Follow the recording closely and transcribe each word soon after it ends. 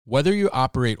Whether you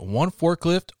operate one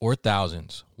forklift or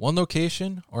thousands, one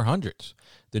location or hundreds,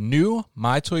 the new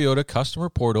My Toyota customer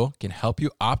portal can help you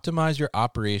optimize your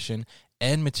operation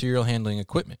and material handling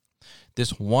equipment.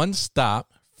 This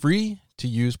one-stop,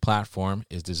 free-to-use platform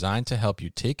is designed to help you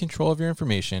take control of your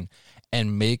information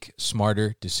and make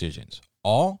smarter decisions,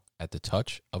 all at the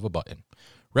touch of a button.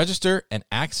 Register and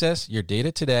access your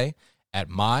data today at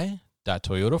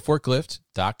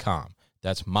my.toyotaforklift.com.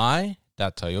 That's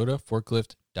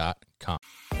my.toyotaforklift.com.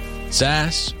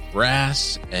 SaaS,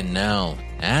 RaaS, and now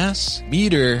NaaS.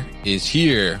 Meter is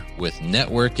here with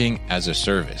networking as a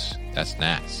service. That's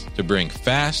NaaS. To bring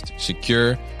fast,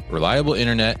 secure, reliable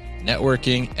internet,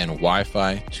 networking, and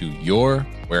Wi-Fi to your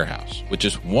warehouse. With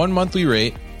just one monthly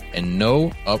rate and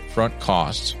no upfront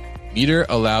costs, Meter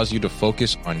allows you to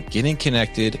focus on getting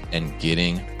connected and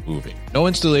getting moving. No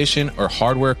installation or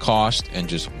hardware cost, and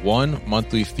just one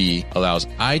monthly fee allows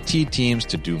IT teams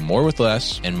to do more with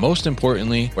less. And most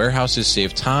importantly, warehouses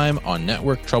save time on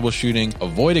network troubleshooting,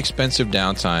 avoid expensive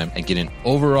downtime, and get an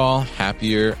overall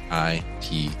happier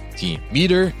IT team.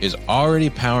 Meter is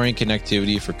already powering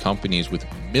connectivity for companies with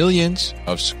millions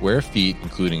of square feet,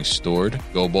 including Stored,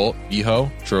 GoBolt,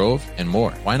 Veho, Trove, and more.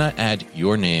 Why not add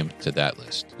your name to that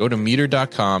list? Go to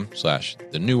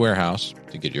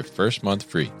meter.com/thenewwarehouse to get your first month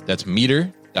free. That's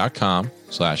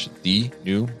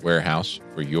meter.com/thenewwarehouse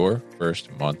for your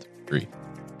first month free.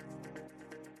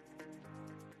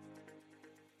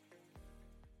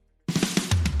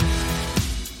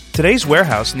 Today's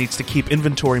warehouse needs to keep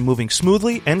inventory moving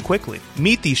smoothly and quickly.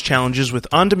 Meet these challenges with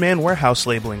on-demand warehouse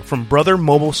labeling from Brother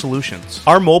Mobile Solutions.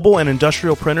 Our mobile and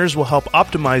industrial printers will help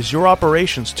optimize your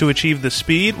operations to achieve the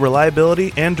speed,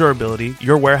 reliability, and durability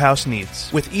your warehouse needs.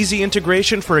 With easy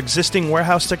integration for existing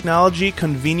warehouse technology,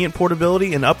 convenient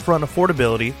portability, and upfront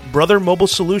affordability, Brother Mobile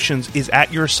Solutions is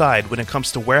at your side when it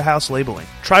comes to warehouse labeling.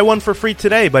 Try one for free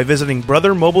today by visiting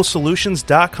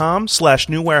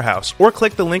brothermobilesolutions.com/newwarehouse or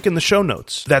click the link in the show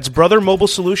notes. That's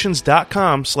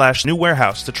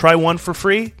brothermobilesolutions.com/newwarehouse to try one for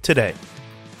free today.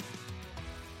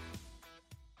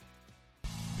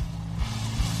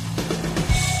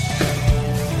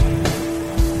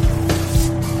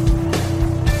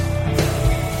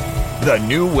 The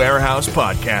New Warehouse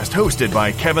Podcast, hosted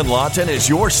by Kevin Lawton, is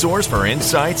your source for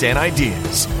insights and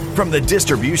ideas from the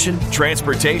distribution,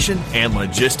 transportation, and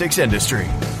logistics industry.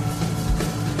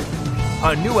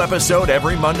 A new episode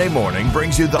every Monday morning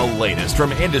brings you the latest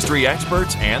from industry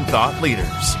experts and thought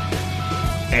leaders.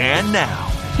 And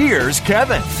now, here's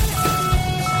Kevin.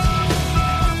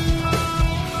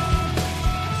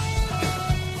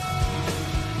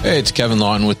 Hey, it's Kevin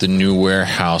Lawton with the New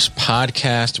Warehouse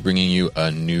Podcast, bringing you a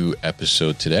new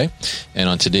episode today. And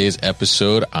on today's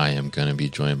episode, I am going to be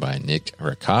joined by Nick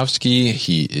Rakovsky.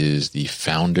 He is the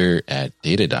founder at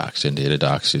DataDocs, and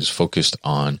DataDocs is focused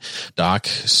on dock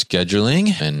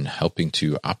scheduling and helping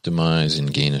to optimize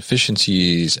and gain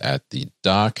efficiencies at the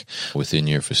dock within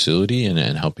your facility, and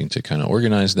helping to kind of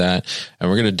organize that. And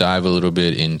we're going to dive a little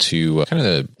bit into kind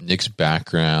of Nick's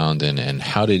background and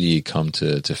how did he come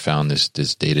to found this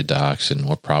DataDocs, and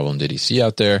what problem did he see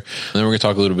out there. And then we're going to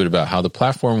talk a little bit about how the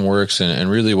platform works,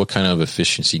 and really what kind of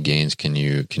efficiency gains can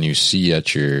you see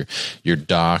at your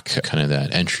dock, kind of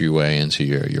that entryway into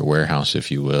your warehouse, if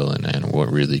you will, and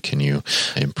what really can you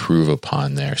improve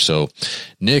upon there. So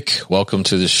Nick, welcome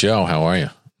to the show. How are you?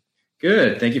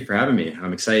 Good. Thank you for having me.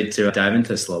 I'm excited to dive into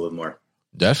this a little bit more.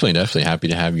 Definitely happy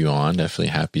to have you on. Definitely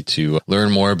happy to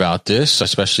learn more about this,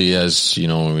 especially as,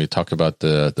 when we talk about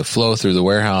the flow through the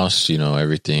warehouse,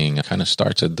 everything kind of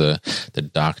starts at the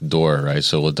dock door, right?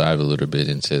 So we'll dive a little bit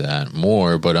into that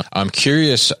more, but I'm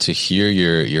curious to hear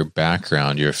your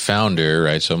background. You're a founder,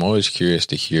 right? So I'm always curious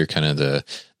to hear kind of the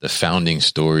founding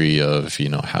story of,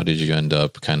 how did you end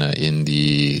up kind of in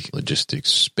the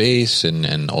logistics space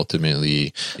and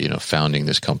ultimately, founding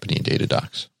this company,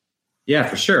 DataDocs? Yeah,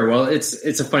 for sure. Well,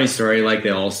 it's a funny story, like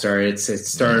they all start. It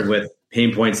started with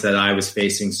pain points that I was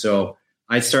facing. So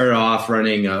I started off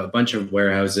running a bunch of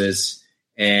warehouses,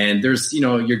 and there's,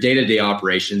 your day-to-day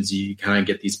operations, you kind of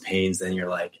get these pains, and you're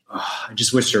like, oh, I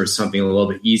just wish there was something a little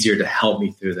bit easier to help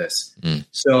me through this.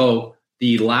 So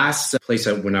the last place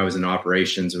when I was in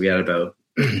operations, we had about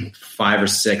 5 or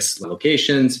 6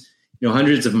 locations,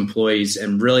 hundreds of employees.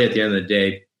 And really at the end of the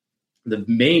day, the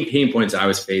main pain points I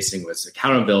was facing was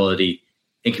accountability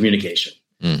and communication.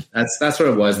 That's what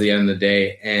it was at the end of the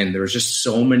day. And there was just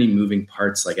so many moving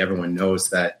parts, like everyone knows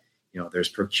that, there's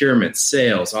procurement,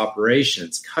 sales,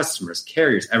 operations, customers,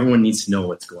 carriers. Everyone needs to know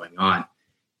what's going on.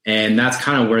 And that's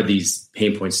kind of where these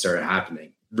pain points started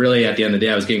happening. Really, at the end of the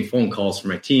day, I was getting phone calls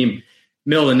from my team,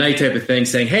 middle of the night type of thing,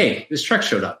 saying, hey, this truck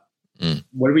showed up.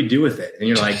 What do we do with it? And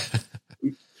you're like,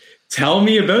 tell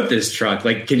me about this truck.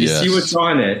 Like, can you see what's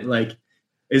on it? Like,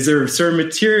 is there certain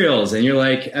materials? And you're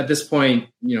like, at this point,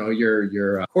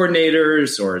 your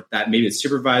coordinators or that maybe it's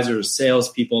supervisors,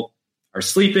 salespeople are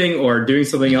sleeping or doing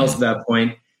something else at that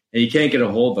point, and you can't get a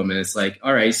hold of them. And it's like,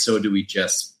 all right, so do we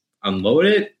just unload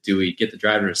it? Do we get the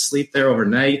driver to sleep there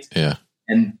overnight? Yeah.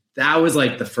 And that was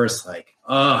like the first,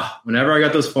 whenever I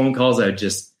got those phone calls, I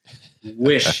just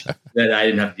wish that I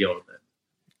didn't have to deal with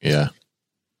it. Yeah.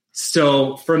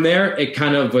 So from there, it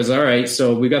kind of was, all right,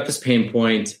 so we got this pain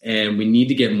point and we need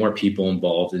to get more people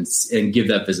involved and give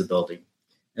that visibility.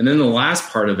 And then the last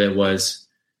part of it was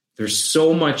there's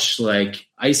so much like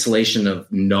isolation of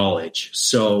knowledge.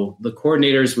 So the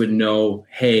coordinators would know,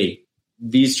 hey,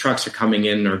 these trucks are coming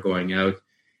in or going out.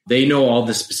 They know all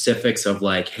the specifics of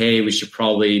like, hey, we should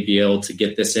probably be able to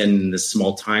get this in this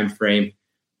small time frame.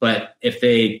 But if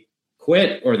they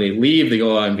quit or they leave, they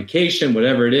go on vacation,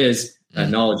 whatever it is, that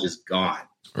knowledge is gone.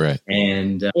 Right.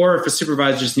 And or if a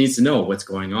supervisor just needs to know what's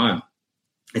going on,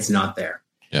 it's not there.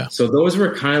 Yeah. So those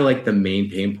were kind of like the main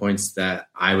pain points that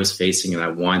I was facing and I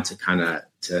want to kind of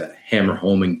to hammer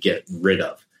home and get rid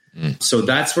of. So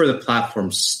that's where the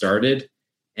platform started.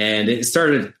 And it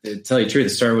started, to tell you the truth,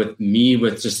 it started with me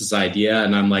with just this idea.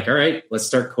 And I'm like, all right, let's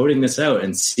start coding this out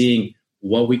and seeing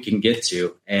what we can get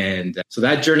to. And so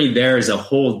that journey there is a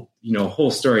whole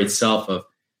story itself of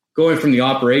going from the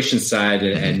operations side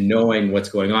and knowing what's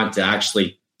going on to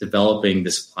actually developing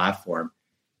this platform.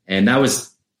 And that was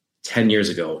 10 years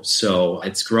ago. So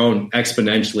it's grown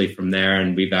exponentially from there.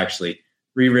 And we've actually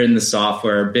rewritten the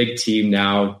software, big team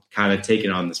now kind of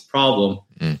taking on this problem.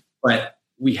 But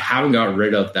we haven't got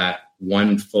rid of that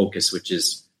one focus, which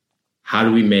is how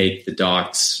do we make the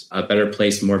docks a better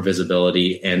place, more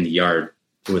visibility, and the yard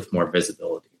with more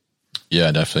visibility?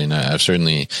 Yeah, definitely. I've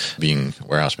certainly being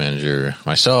warehouse manager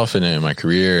myself and in my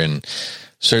career, and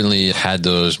certainly had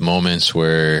those moments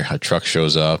where a truck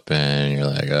shows up and you're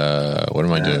like, what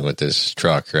am I doing with this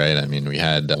truck? Right. I mean, we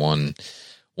had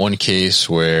one case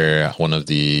where one of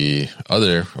the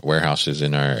other warehouses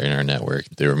in our network,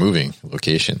 they were moving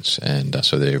locations. And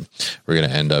so they were going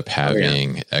to end up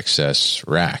having excess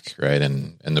rack, right?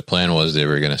 And the plan was they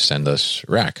were going to send us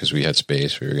rack because we had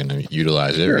space. We were going to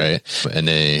utilize it, right? And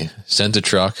they sent a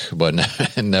truck, but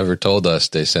never told us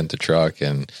they sent the truck.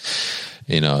 And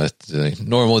it's a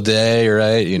normal day,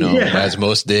 right? As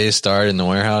most days start in the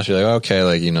warehouse, you're like,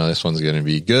 okay, this one's going to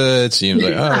be good. Seems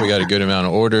like, we got a good amount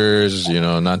of orders,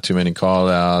 not too many call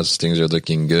outs. Things are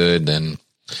looking good. Then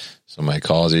somebody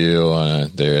calls you,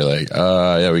 they're like,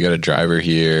 we got a driver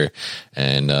here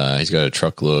and, he's got a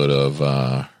truckload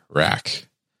of, rack.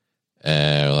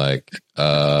 And we're like,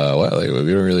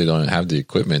 we really don't have the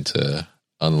equipment to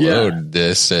unload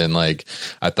this. And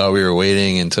I thought we were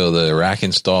waiting until the rack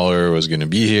installer was going to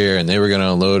be here and they were going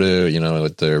to unload it,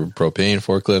 with their propane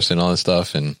forklifts and all this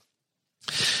stuff. And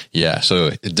so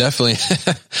it definitely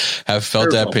have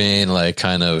felt that pain,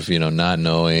 kind of, not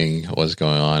knowing what's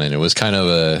going on. And it was kind of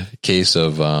a case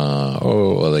of,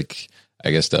 I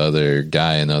guess the other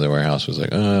guy in the other warehouse was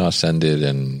like, I'll send it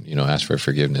and, ask for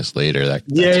forgiveness later. That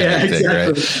kind of thing,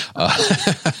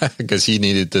 exactly. Right? Because he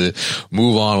needed to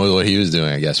move on with what he was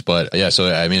doing, I guess. But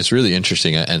so, I mean, it's really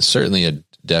interesting and certainly a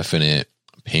definite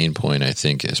pain point, I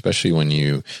think, especially when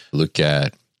you look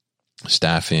at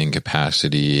staffing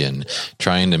capacity and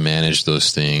trying to manage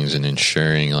those things and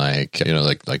ensuring like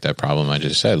that problem I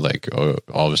just said,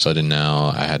 all of a sudden now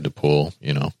I had to pull,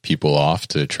 people off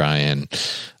to try and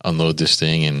unload this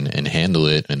thing and handle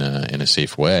it in a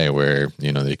safe way where,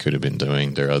 they could have been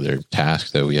doing their other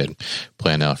tasks that we had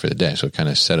planned out for the day. So it kind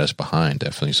of set us behind,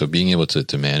 definitely. So being able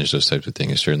to manage those types of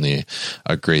things is certainly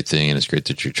a great thing. And it's great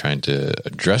that you're trying to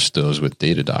address those with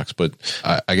Datadocs. But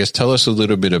I guess tell us a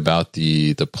little bit about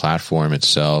the platform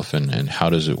itself and how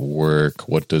does it work?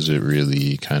 What does it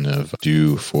really kind of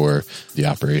do for the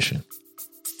operation?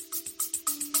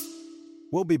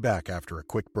 We'll be back after a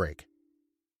quick break.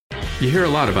 You hear a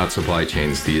lot about supply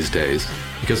chains these days,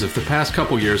 because if the past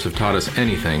couple years have taught us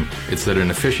anything, it's that an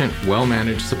efficient,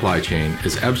 well-managed supply chain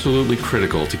is absolutely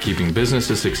critical to keeping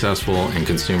businesses successful and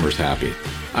consumers happy.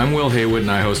 I'm Will Haywood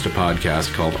and I host a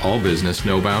podcast called All Business,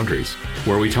 No Boundaries,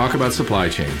 where we talk about supply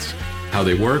chains, how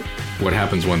they work, what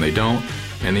happens when they don't,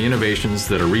 and the innovations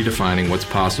that are redefining what's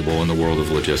possible in the world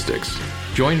of logistics.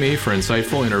 Join me for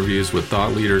insightful interviews with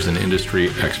thought leaders and industry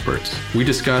experts. We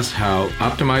discuss how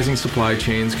optimizing supply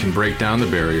chains can break down the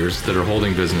barriers that are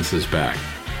holding businesses back.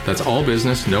 That's All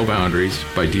Business, No Boundaries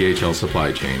by DHL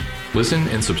Supply Chain. Listen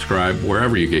and subscribe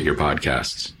wherever you get your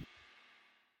podcasts.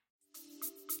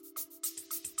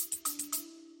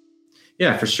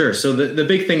 Yeah, for sure. So the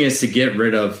big thing is to get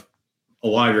rid of a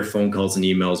lot of your phone calls and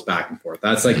emails back and forth.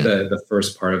 That's like the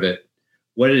first part of it.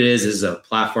 What it is a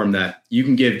platform that you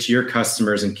can give to your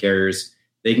customers and carriers.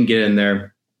 They can get in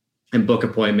there and book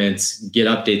appointments, get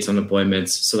updates on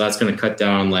appointments. So that's going to cut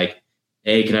down like,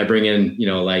 hey, can I bring in,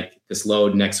 like this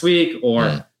load next week?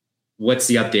 Or what's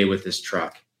the update with this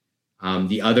truck?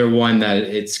 The other one that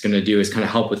it's going to do is kind of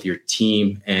help with your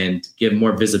team and give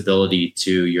more visibility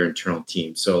to your internal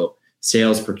team. So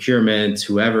sales, procurement,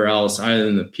 whoever else, other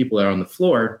than the people that are on the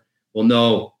floor, will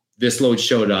know this load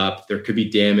showed up. There could be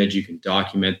damage. You can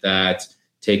document that,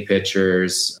 take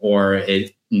pictures, or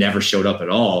it never showed up at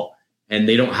all. And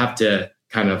they don't have to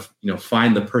kind of,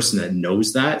 find the person that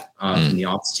knows that from the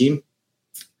ops team.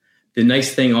 The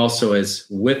nice thing also is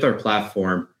with our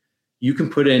platform, you can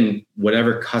put in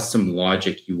whatever custom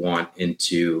logic you want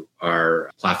into our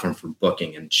platform for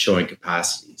booking and showing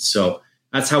capacity. So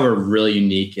that's how we're really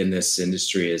unique in this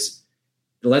industry is,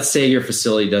 let's say your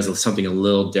facility does something a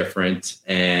little different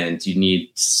and you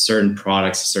need certain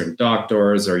products, certain dock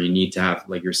doors, or you need to have,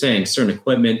 like you're saying, certain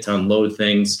equipment to unload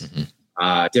things,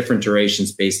 different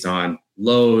durations based on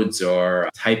loads or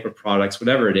type of products,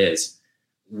 whatever it is.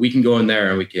 We can go in there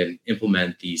and we can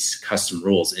implement these custom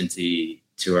rules into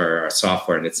our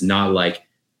software. And it's not like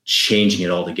changing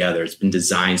it all together. It's been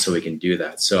designed so we can do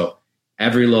that. So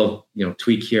every little,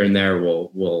 tweak here and there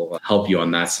will help you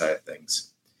on that side of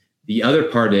things. The other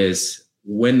part is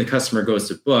when the customer goes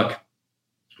to book,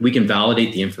 we can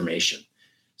validate the information.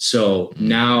 So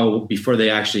now before they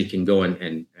actually can go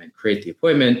and create the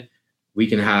appointment, we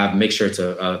can make sure it's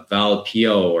a valid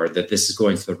PO or that this is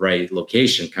going to the right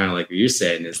location, kind of like what you're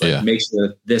saying is like make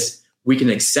sure that we can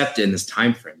accept it in this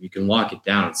time frame. You can lock it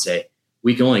down and say,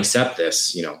 we can only accept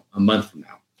this, a month from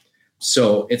now.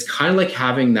 So it's kind of like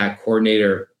having that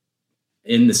coordinator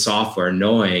in the software,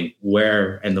 knowing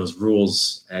where and those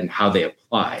rules and how they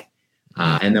apply.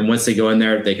 And then once they go in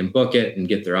there, they can book it and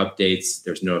get their updates.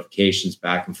 There's notifications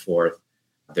back and forth.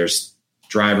 There's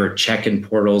driver check-in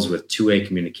portals with two-way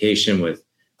communication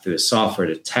through the software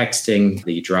to texting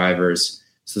the drivers.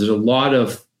 So there's a lot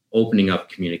of opening up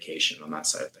communication on that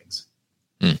side of things.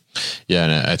 Yeah,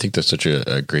 and I think that's such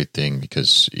a great thing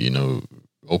because,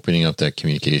 opening up that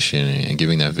communication and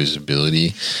giving that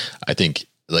visibility, I think,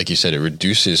 like you said, it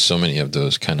reduces so many of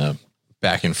those kind of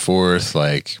back and forth.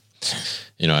 Like,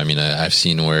 I've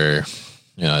seen where,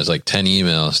 it's like 10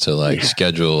 emails to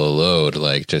schedule a load,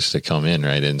 just to come in.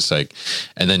 Right. And it's like,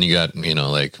 and then you got,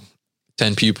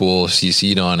 10 people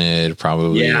CC'd on it,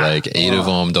 probably 8 of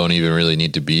them don't even really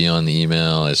need to be on the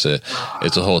email. It's a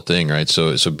whole thing, right?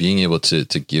 So being able to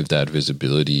give that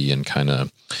visibility and kind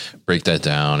of break that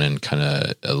down and kind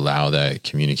of allow that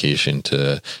communication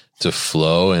to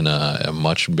flow in a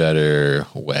much better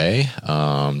way.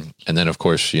 And then of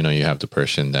course, you have the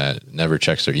person that never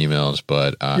checks their emails,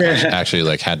 but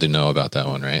actually had to know about that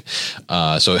one, right?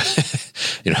 So,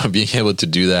 being able to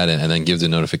do that and then give the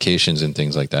notifications and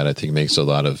things like that, I think makes a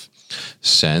lot of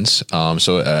sense.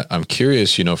 So I'm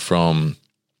curious, from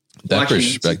that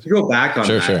perspective. To go back on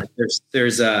that, sure. There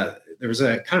was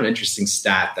a kind of interesting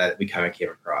stat that we kind of came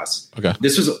across. Okay.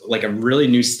 This was like a really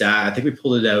new stat. I think we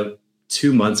pulled it out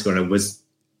 2 months ago, and it was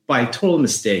by total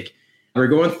mistake. We were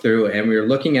going through and we were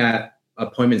looking at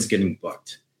appointments getting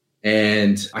booked.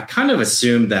 And I kind of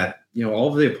assumed that, all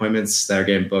of the appointments that are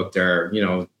getting booked are,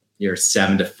 your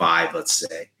 7 to 5, let's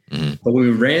say. Mm-hmm. But when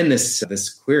we ran this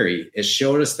query, it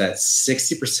showed us that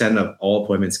 60% of all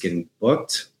appointments getting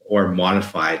booked or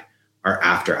modified are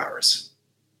after hours.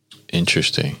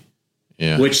 Interesting.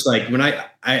 Yeah. Which when I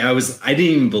didn't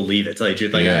even believe it, to tell you the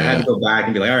truth. I had to go back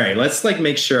and be like, all right, let's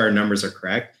make sure our numbers are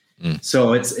correct.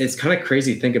 So it's kind of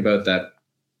crazy to think about that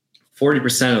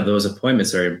 40% of those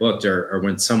appointments that are booked are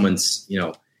when someone's,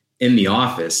 in the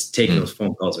office taking those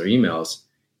phone calls or emails.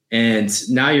 And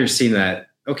now you're seeing that,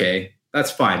 okay,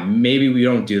 that's fine. Maybe we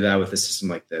don't do that with a system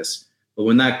like this. But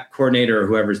when that coordinator or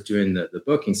whoever's doing the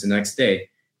bookings the next day,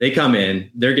 they come in,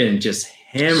 they're getting just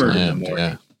hammered in the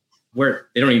morning where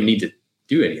they don't even need to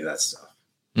do any of that stuff.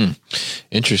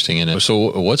 Interesting. And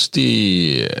so what's so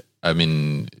you're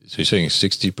saying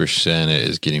 60%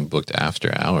 is getting booked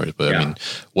after hours, but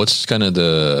what's kind of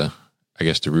the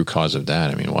root cause of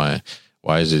that?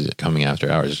 Why is it coming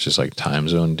after hours? It's just time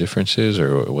zone differences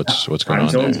or what's going on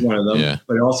there? Time zone's one of them,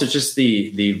 but also just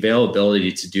the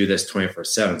availability to do this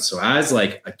 24/7. So as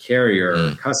a carrier or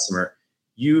a customer,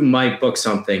 you might book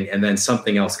something and then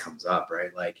something else comes up, right?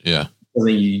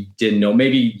 Something you didn't know,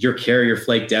 maybe your carrier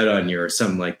flaked out on you or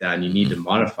something like that, and you need to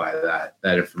modify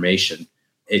that information.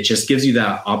 It just gives you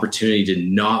that opportunity to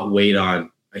not wait on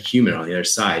a human on the other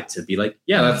side to be like,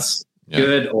 that's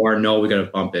good, or no, we got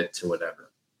to bump it to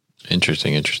whatever.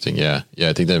 Interesting. Yeah.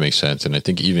 I think that makes sense. And I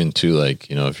think even too, like,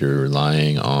 if you're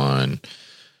relying on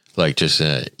like just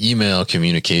email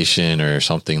communication or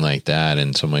something like that,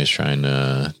 and somebody's trying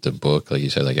to book, like you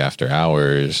said, like after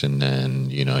hours, and then,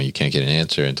 you can't get an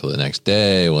answer until the next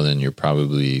day. Well, then you're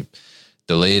probably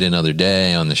delayed another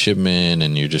day on the shipment,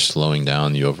 and you're just slowing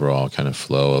down the overall kind of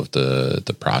flow of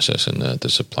the process and the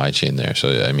supply chain there.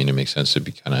 So, I mean, it makes sense to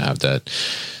be kind of have that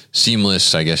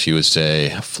seamless, I guess you would say,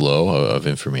 flow of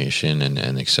information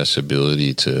and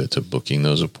accessibility to booking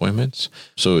those appointments.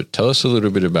 So tell us a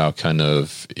little bit about kind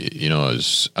of,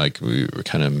 as like we were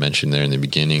kind of mentioned there in the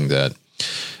beginning, that,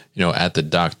 at the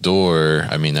dock door,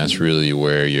 I mean, that's really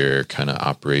where your kind of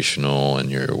operational and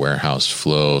your warehouse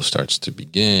flow starts to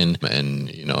begin. And,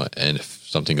 and if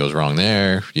something goes wrong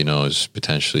there, is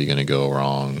potentially going to go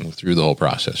wrong through the whole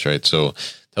process, right? So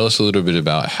tell us a little bit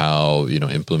about how,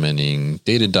 implementing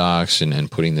data docks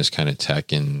and putting this kind of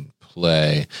tech in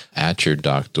play at your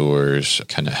dock doors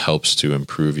kind of helps to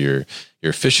improve your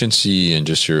efficiency and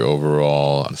just your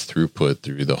overall throughput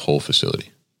through the whole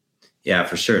facility. Yeah,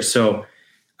 for sure. So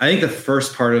I think the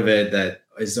first part of it that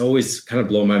is always kind of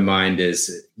blown my mind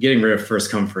is getting rid of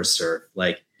first come, first serve.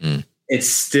 Like it's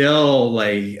still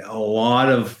like a lot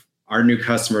of our new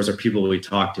customers or people we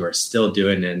talk to are still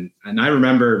doing. And I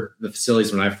remember the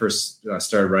facilities when I first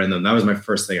started running them, that was my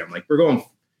first thing. I'm like, we're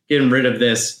getting rid of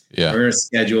this. Yeah. We're going to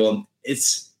schedule.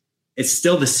 It's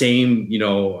still the same,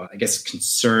 I guess,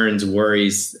 concerns,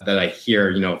 worries that I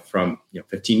hear, from,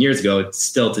 15 years ago. It's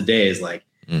still today is like,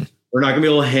 we're not going to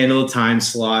be able to handle the time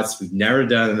slots. We've never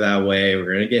done it that way.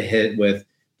 We're going to get hit with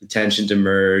detention to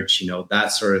merge,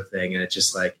 that sort of thing. And it's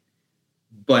just like,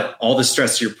 but all the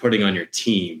stress you're putting on your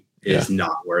team is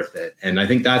not worth it. And I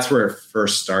think that's where it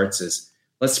first starts is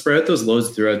let's spread out those loads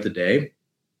throughout the day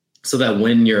so that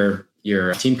when your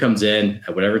team comes in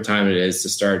at whatever time it is to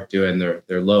start doing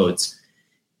their loads,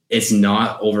 it's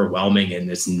not overwhelming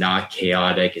and it's not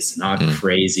chaotic. It's not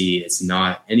crazy. It's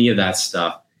not any of that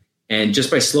stuff. And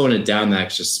just by slowing it down,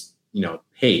 that's just,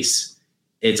 pace,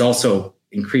 it's also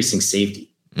increasing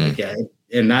safety.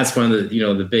 And that's one of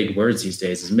the, the big words these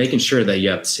days is making sure that you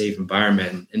have a safe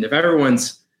environment. And if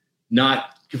everyone's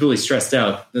not completely stressed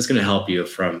out, that's going to help you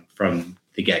from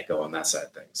the get-go on that side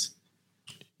of things.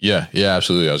 Yeah,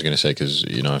 absolutely. I was going to say, because,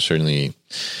 I've certainly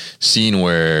seen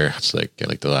where it's like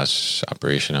the last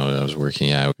operation I was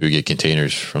working at, we would get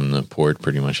containers from the port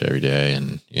pretty much every day.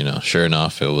 And, sure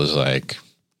enough, it was like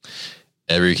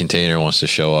every container wants to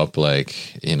show up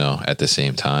like, at the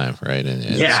same time. Right. And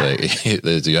it's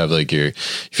like, you have like you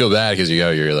feel bad because you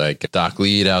got your like dock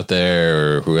lead out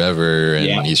there or whoever,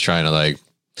 and he's trying to like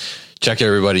check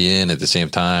everybody in at the same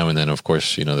time. And then of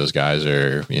course, those guys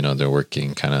are, they're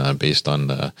working kind of based on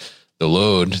the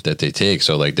load that they take.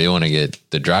 So like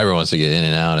the driver wants to get in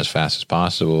and out as fast as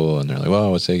possible. And they're like, well,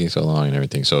 what's taking so long and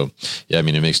everything. So yeah, I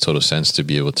mean, it makes total sense to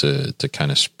be able to kind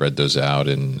of spread those out.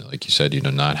 And like you said,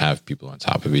 not have people on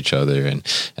top of each other. And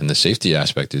the safety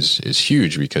aspect is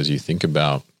huge because you think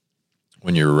about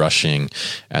when you're rushing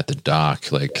at the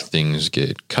dock, like things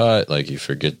get cut, like you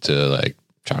forget to like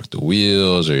chock the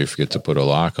wheels, or you forget to put a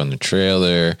lock on the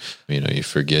trailer. You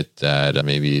forget that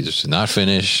maybe it's not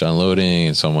finished unloading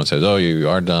and someone says, oh, you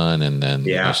are done. And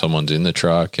then someone's in the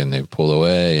truck and they pull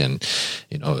away, and,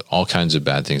 all kinds of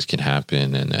bad things can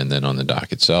happen. And then on the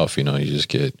dock itself, you just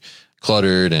get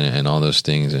cluttered and all those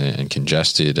things and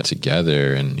congested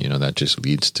together. And, that just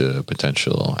leads to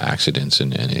potential accidents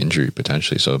and injury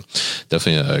potentially. So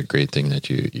definitely a great thing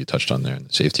that you touched on there in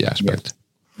the safety aspect.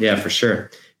 Yeah, for sure.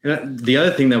 And the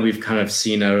other thing that we've kind of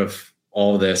seen out of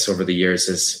all of this over the years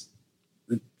is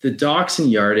the docks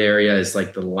and yard area is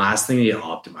like the last thing to get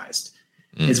optimized.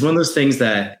 It's one of those things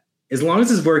that as long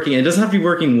as it's working, it doesn't have to be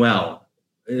working well.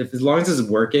 As long as it's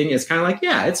working, it's kind of like,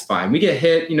 yeah, it's fine. We get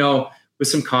hit, with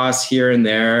some costs here and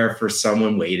there for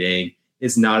someone waiting.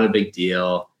 It's not a big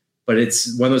deal, but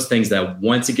it's one of those things that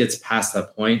once it gets past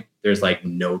that point, there's like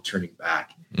no turning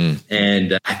back.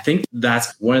 And I think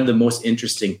that's one of the most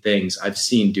interesting things I've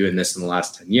seen doing this in the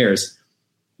last 10 years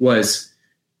was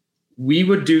we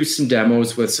would do some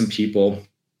demos with some people,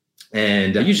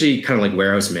 and usually kind of like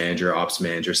warehouse manager, ops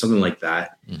manager, something like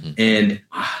that. And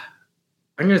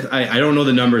I don't know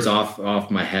the numbers off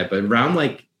my head, but around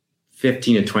like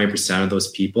 15 to 20% of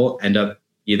those people end up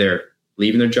either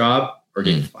leaving their job or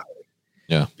getting fired.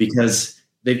 Yeah. Because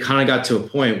they've kind of got to a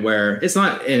point where it's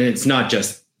not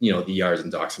just, the yards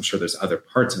and docks. I'm sure there's other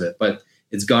parts of it, but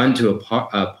it's gotten to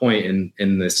a point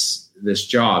in this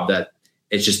job that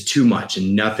it's just too much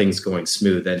and nothing's going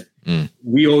smooth. And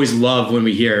we always love when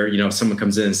we hear, someone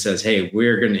comes in and says, hey,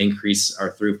 we're going to increase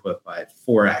our throughput by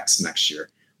 4X next year.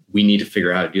 We need to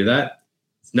figure out how to do that.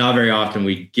 It's not very often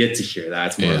we get to hear that.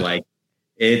 It's more like,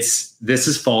 this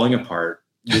is falling apart.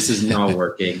 This is not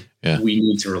working. We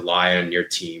need to rely on your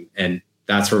team. And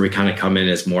that's where we kind of come in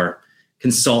as more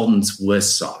consultants with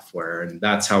software. And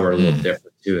that's how we're a little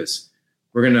different too, is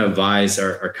we're going to advise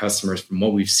our customers from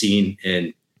what we've seen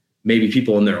in maybe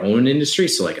people in their own industry.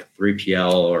 So like a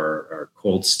 3PL or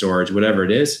cold storage, whatever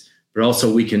it is, but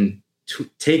also we can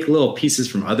take little pieces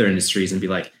from other industries and be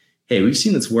like, hey, we've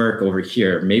seen this work over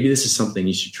here. Maybe this is something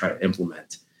you should try to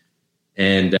implement.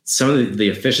 And some of the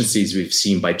efficiencies we've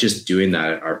seen by just doing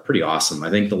that are pretty awesome. I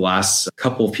think the last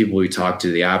couple of people we talked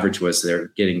to, the average was the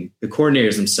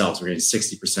coordinators themselves were getting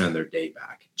 60% of their day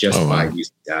back just by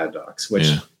using Datadocs, which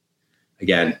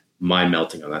again, mind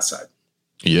melting on that side.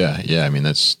 Yeah. I mean,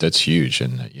 that's huge.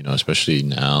 And, especially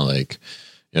now, like,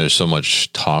 there's so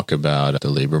much talk about the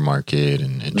labor market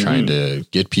and trying to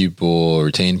get people,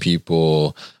 retain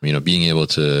people, being able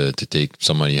to take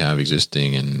somebody you have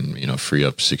existing and, free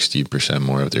up 60%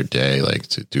 more of their day, like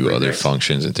to do other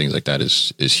functions and things like that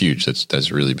is huge.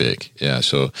 That's really big. Yeah.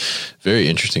 So very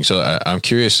interesting. So I'm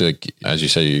curious, like, as you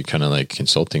said, you're kind of like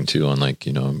consulting too on like,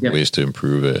 ways to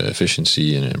improve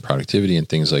efficiency and productivity and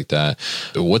things like that.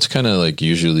 What's kind of like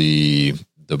usually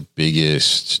the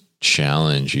biggest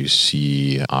challenge you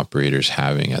see operators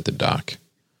having at the dock?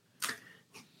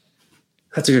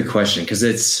 That's a good question, because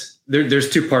there's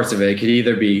two parts of it. It could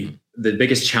either be the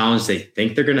biggest challenge they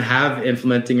think they're going to have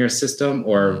implementing your system,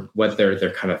 or what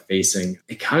they're kind of facing.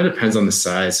 It kind of depends on the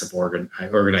size of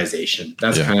organization.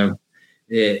 That's kind of,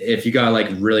 if you got like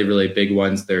really, really big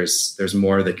ones, there's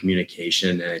more of the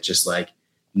communication, and it's just like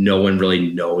no one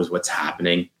really knows what's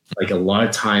happening. Like a lot of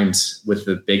times with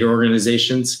the bigger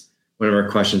organizations, one of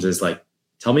our questions is like,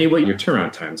 tell me what your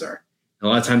turnaround times are. And a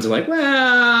lot of times they're like,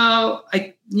 well,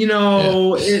 I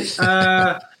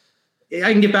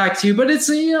can get back to you, but it's,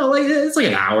 it's like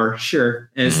an hour. Sure.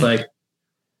 And it's like,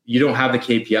 you don't have the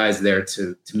KPIs there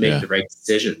to make the right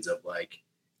decisions of like,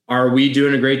 are we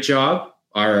doing a great job?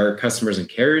 Are our customers and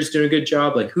carriers doing a good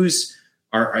job? Like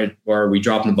are we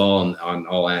dropping the ball on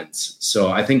all ends?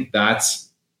 So I think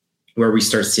that's where we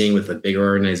start seeing with the bigger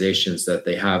organizations that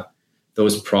they have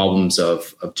those problems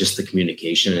of just the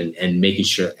communication and making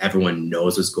sure everyone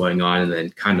knows what's going on, and then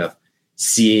kind of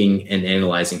seeing and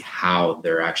analyzing how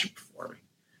they're actually performing.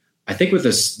 I think with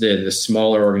the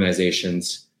smaller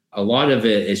organizations, a lot of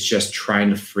it is just trying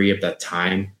to free up that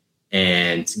time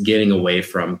and getting away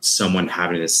from someone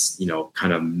having this,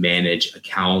 kind of manage a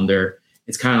calendar.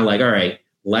 It's kind of like, all right,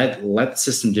 let the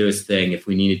system do its thing. If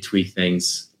we need to tweak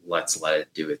things, let's let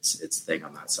it do its thing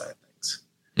on that side of things.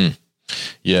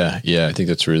 Yeah. I think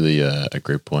that's really a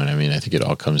great point. I mean, I think it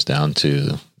all comes down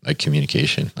to like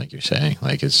communication, like you're saying,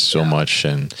 like it's so much,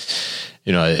 and,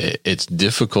 it's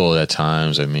difficult at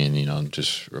times. I mean,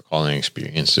 just recalling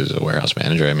experience as a warehouse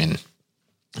manager. I mean,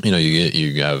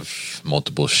 you have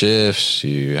multiple shifts,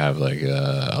 you have like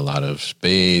a lot of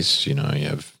space, you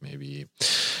have maybe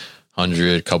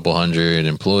couple hundred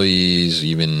employees,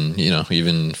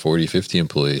 even 40, 50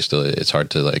 employees. Still, it's hard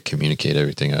to like communicate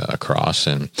everything across.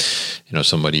 And,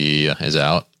 somebody is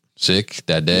out sick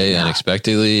that day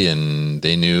unexpectedly, and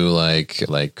they knew like,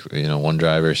 one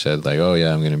driver said like, oh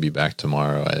yeah, I'm going to be back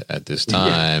tomorrow at this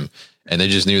time. And they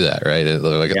just knew that, right?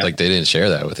 Like they didn't share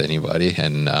that with anybody.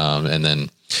 And then,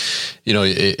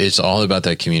 it's all about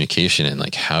that communication and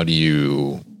like, how do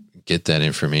you get that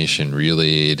information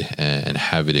relayed and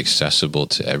have it accessible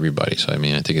to everybody. So, I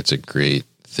mean, I think it's a great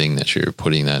thing that you're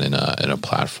putting that in a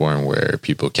platform where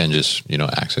people can just,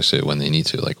 access it when they need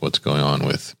to, like what's going on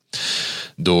with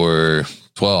door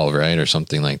 12, right? Or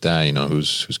something like that,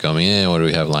 who's coming in, what do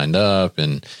we have lined up?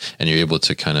 And you're able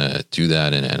to kind of do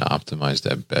that and optimize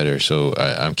that better. So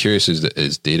I'm curious, is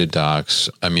Datadocs,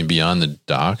 I mean, beyond the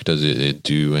dock, does it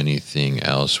do anything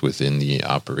else within the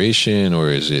operation, or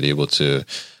is it able to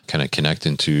kind of connect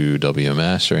into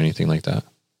WMS or anything like that?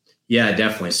 Yeah,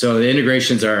 definitely. So the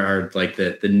integrations are like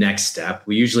the next step.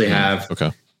 We usually have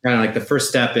kind of like the first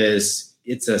step is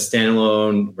it's a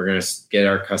standalone. We're going to get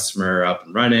our customer up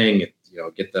and running,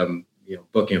 get them,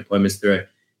 booking appointments through it.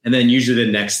 And then usually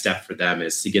the next step for them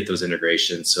is to get those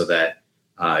integrations so that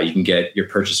you can get your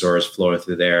purchase orders flowing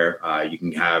through there. You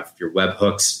can have your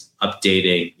webhooks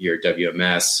updating your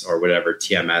WMS or whatever,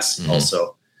 TMS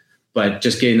also. But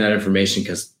just getting that information,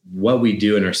 because what we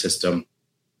do in our system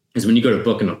is when you go to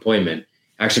book an appointment, it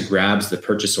actually grabs the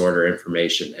purchase order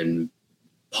information and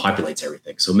populates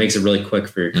everything. So it makes it really quick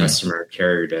for your customer or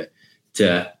carrier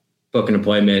to book an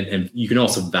appointment. And you can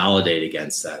also validate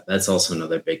against that. That's also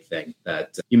another big thing,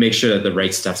 that you make sure that the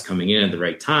right stuff's coming in at the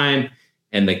right time.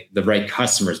 and the right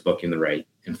customers booking the right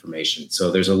information.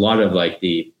 So there's a lot of like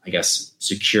the, I guess,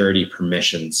 security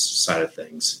permissions side of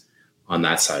things on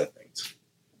that side of things.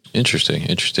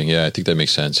 Interesting. Yeah, I think that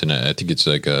makes sense. And I think it's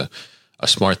like a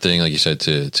smart thing, like you said,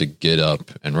 to get up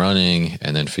and running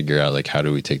and then figure out like, how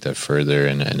do we take that further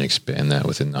and expand that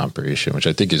within the operation, which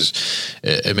I think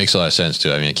it makes a lot of sense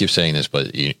too. I mean, I keep saying this,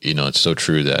 but you know, it's so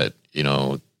true that, you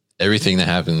know, everything that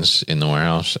happens in the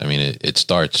warehouse, I mean, it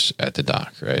starts at the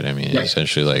dock, right? I mean,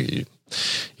 essentially like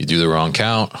you do the wrong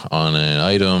count on an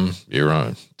item, you're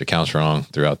wrong, the count's wrong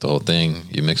throughout the whole thing.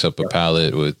 You mix up a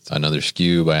pallet with another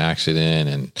SKU by accident,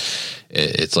 and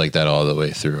it's like that all the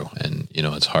way through. And, you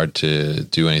know, it's hard to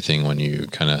do anything when you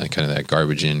kind of that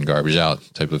garbage in, garbage out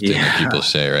type of thing that people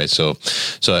say, right? So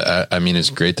I mean, it's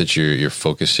great that you're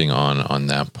focusing on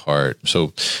that part.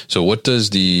 So what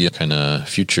does the kind of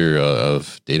future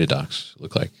of Datadox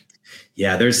look like?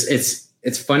 Yeah,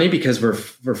 it's funny because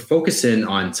we're focusing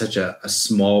on such a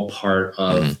small part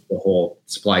of the whole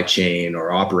supply chain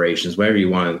or operations, whatever you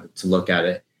want to look at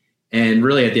it. And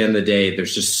really, at the end of the day,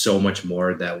 there's just so much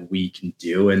more that we can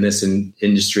do in this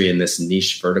industry, in this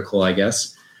niche vertical, I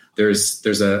guess.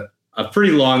 There's a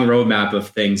pretty long roadmap of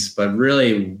things, but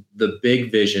really the big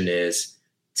vision is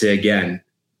to, again,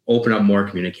 open up more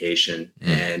communication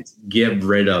and get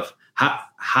rid of,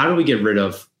 how do we get rid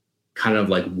of kind of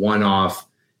like one-off,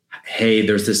 hey,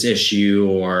 there's this issue,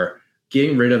 or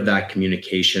getting rid of that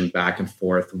communication back and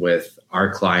forth with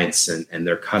our clients and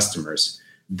their customers.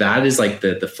 That is like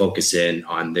the focus in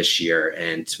on this year.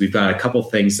 And we've got a couple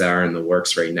things that are in the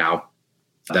works right now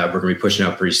that we're going to be pushing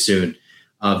out pretty soon,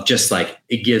 of just like,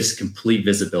 it gives complete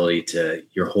visibility to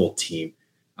your whole team.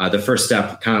 The first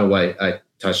step, kind of what I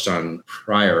touched on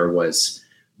prior, was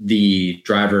the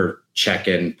driver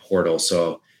check-in portal.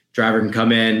 So driver can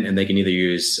come in and they can either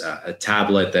use a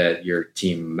tablet that your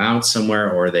team mounts somewhere,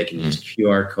 or they can use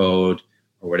QR code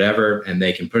or whatever, and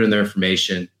they can put in their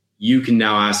information. You can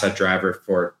now ask that driver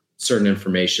for certain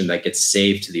information that gets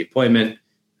saved to the appointment.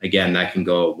 Again, that can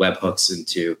go webhooks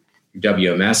into your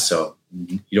WMS, so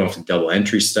you don't have to double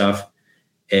entry stuff.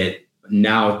 It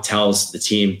now tells the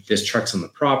team this truck's on the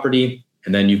property,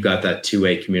 and then you've got that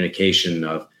two-way communication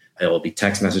of, it will be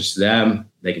text message to them,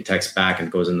 they can text back, and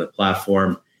it goes in the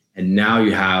platform. And now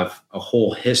you have a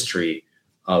whole history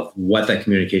of what that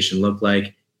communication looked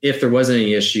like. If there wasn't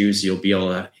any issues, you'll be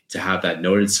able to have that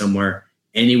noted somewhere.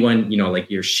 Anyone, you know, like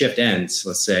your shift ends,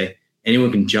 let's say,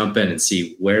 anyone can jump in and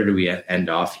see, where do we end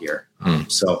off here?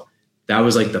 So that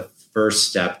was like the first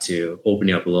step to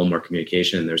opening up a little more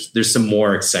communication. And there's some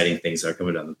more exciting things that are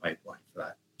coming down the pipeline for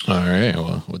that. All right.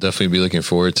 Well, we'll definitely be looking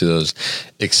forward to those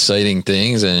exciting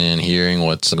things and hearing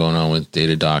what's going on with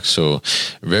Datadox. So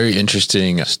very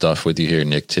interesting stuff with you here,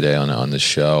 Nick, today on the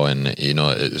show. And, you know,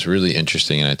 it's really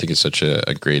interesting. And I think it's such a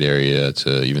great area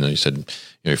to, even though you said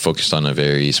you're focused on a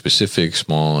very specific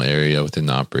small area within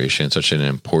the operation, such an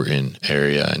important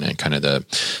area, and kind of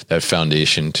that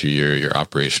foundation to your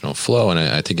operational flow. And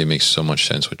I think it makes so much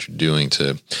sense what you're doing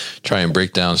to try and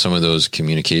break down some of those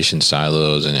communication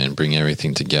silos and bring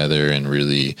everything together and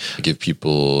really give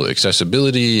people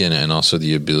accessibility and also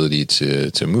the ability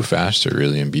to move faster,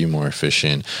 really, and be more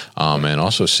efficient, and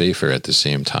also safer at the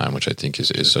same time, which I think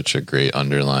is such a great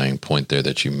underlying point there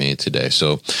that you made today.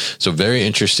 So very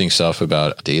interesting stuff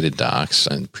about Datadox,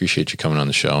 and appreciate you coming on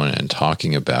the show and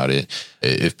talking about it.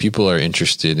 If people are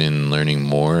interested in learning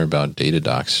more about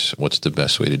Datadox, what's the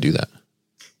best way to do that?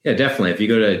 Yeah, definitely. If you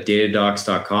go to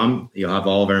datadox.com, you'll have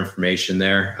all of our information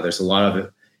there. There's a lot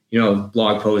of, you know,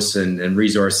 blog posts and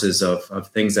resources of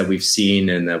things that we've seen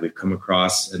and that we've come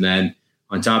across. And then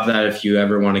on top of that, if you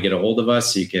ever want to get a hold of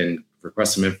us, you can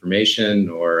request some information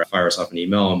or fire us off an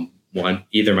email.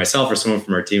 Either myself or someone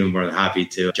from our team, I'm more than happy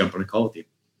to jump on a call with you.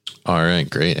 All right,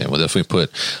 great. And we'll definitely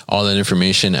put all that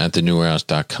information at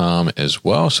thenewwarehouse.com as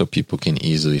well, so people can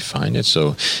easily find it.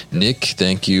 So, Nick,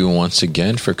 thank you once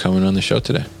again for coming on the show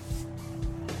today.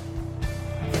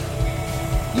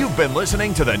 You've been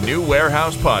listening to the New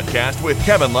Warehouse Podcast with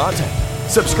Kevin Lawton.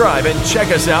 Subscribe and check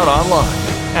us out online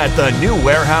at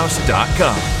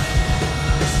thenewwarehouse.com.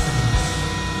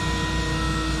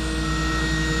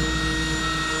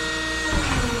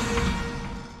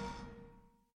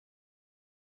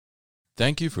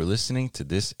 Thank you for listening to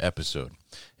this episode.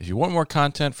 If you want more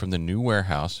content from the New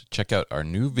Warehouse, check out our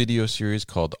new video series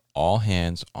called All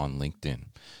Hands on LinkedIn.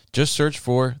 Just search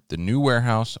for the New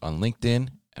Warehouse on LinkedIn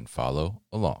and follow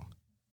along.